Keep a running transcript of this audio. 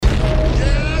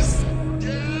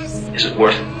Is it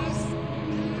worth it?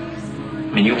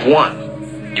 I mean, you've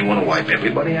won. You want to wipe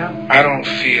everybody out? I don't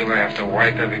feel I have to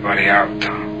wipe everybody out,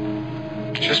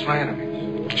 Tom. Just my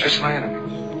enemies. Just my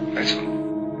enemies. That's all.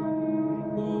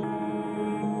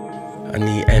 I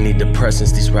need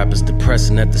antidepressants, these rappers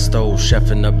depressing at the stove,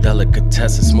 chefing up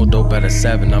delicatessens, smoke dope at a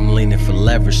 7, I'm leaning for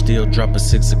leverage, still drop a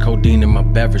 6 of codeine in my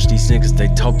beverage. These niggas, they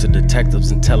talk to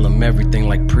detectives and tell them everything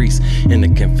like priests in the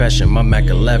confession. My Mac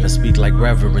 11 speak like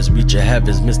reverence, reach your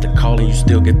heavens, Mr. Calling, you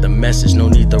still get the message. No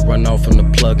need to run off from the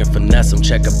plug and finesse them.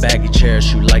 Check a baggy chair,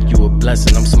 shoot like you a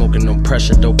blessing. I'm smoking no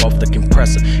pressure, dope off the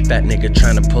compressor. Fat nigga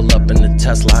trying to pull up in the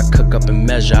Tesla, I cook up and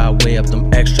measure, I weigh up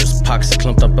them extras. Poxy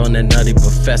clumped up on that nutty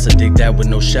professor, dig that with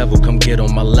no shovel, come get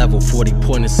on my level. 40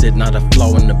 pointer sit, not a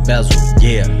flaw in the bezel.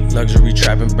 Yeah, luxury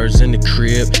trapping birds in the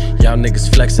crib. Y'all niggas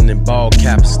flexing in ball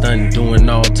cap, stunting, doing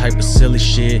all type of silly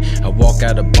shit. I walk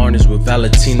out of Barnes with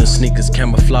Valentino sneakers,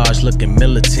 camouflage, looking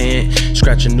militant.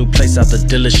 Scratch a new place out the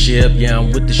dealership. Yeah,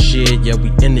 I'm with the shit. Yeah,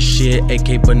 we in the shit.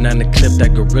 AK banana clip,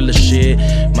 that gorilla shit.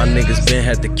 My niggas been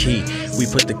had the key. We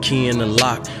put the key in the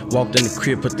lock. Walked in the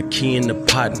crib, put the key in the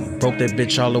pot. Broke that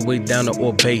bitch all the way down to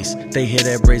Or base. They hear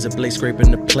that razor blade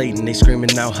scraping the plate and they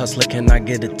screaming out, Hussla, can I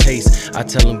get a taste? I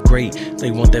tell them great,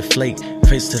 they want that flake.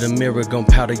 Face to the mirror, gon'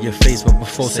 powder your face, but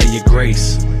before say your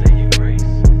grace. Say your grace.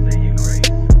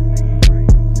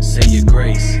 Say your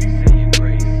grace.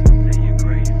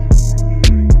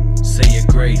 Say your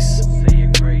grace.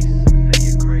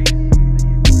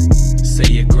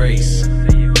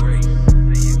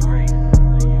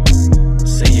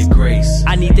 Say your grace.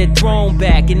 I need that throne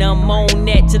back, and I'm on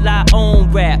that till I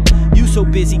own rap. You so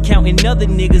busy counting other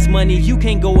niggas' money, you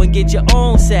can't go and get your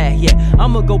own sack. Yeah,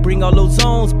 I'ma go bring all those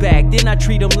zones back, then I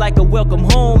treat them like a welcome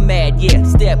home mat. Yeah,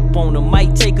 step on them,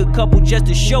 might take a couple just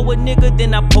to show a nigga,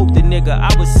 then I poke the nigga.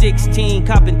 I was 16,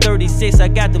 copping 36, I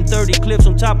got them 30 clips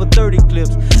on top of 30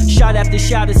 clips. Shot after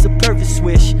shot, it's a perfect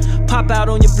swish. Pop out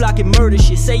on your block and murder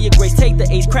shit. Say your grace, take the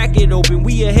ace, crack it open.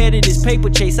 We ahead of this paper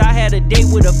chase. I had a date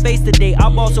with a face today. I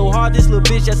ball so hard, this little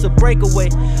bitch that's a breakaway.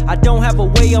 I don't have a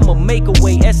way, I'ma make a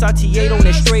way. SRT8 on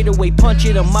that straightaway, punch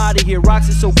it, I'm out of here. Rocks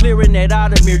is so clear in that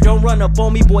out of mirror. Don't run up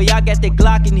on me, boy, I got that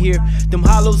Glock in here. Them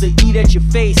hollows that eat at your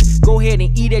face. Go ahead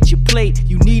and eat at your plate.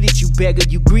 You need it, you beggar,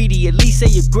 you greedy, at least say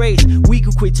your grace. We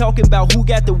could quit talking about who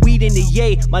got the weed in the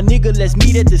yay. My nigga, let's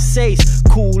meet at the Sace.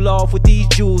 Cool off with these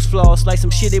jewels floss. Like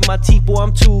some shit in my teeth, boy,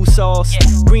 I'm too sauce.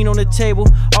 Green on the table,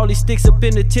 all these sticks up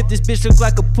in the tip. This bitch look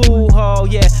like a pool hall.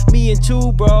 Yeah, me and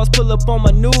two bras pull up on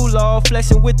my new law,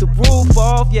 flexing with the roof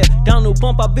off. Yeah, down the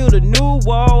bump I build a new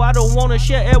wall. I don't wanna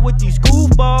share air with these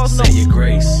goofballs. No. Say your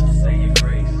grace. Say your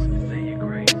grace.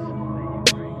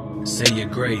 Say your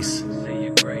grace. Say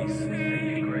your grace.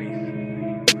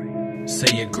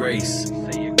 Say your grace.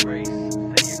 Say your grace.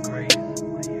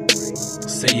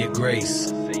 Say your grace.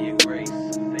 Say your grace.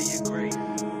 Say your grace.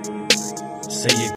 Say your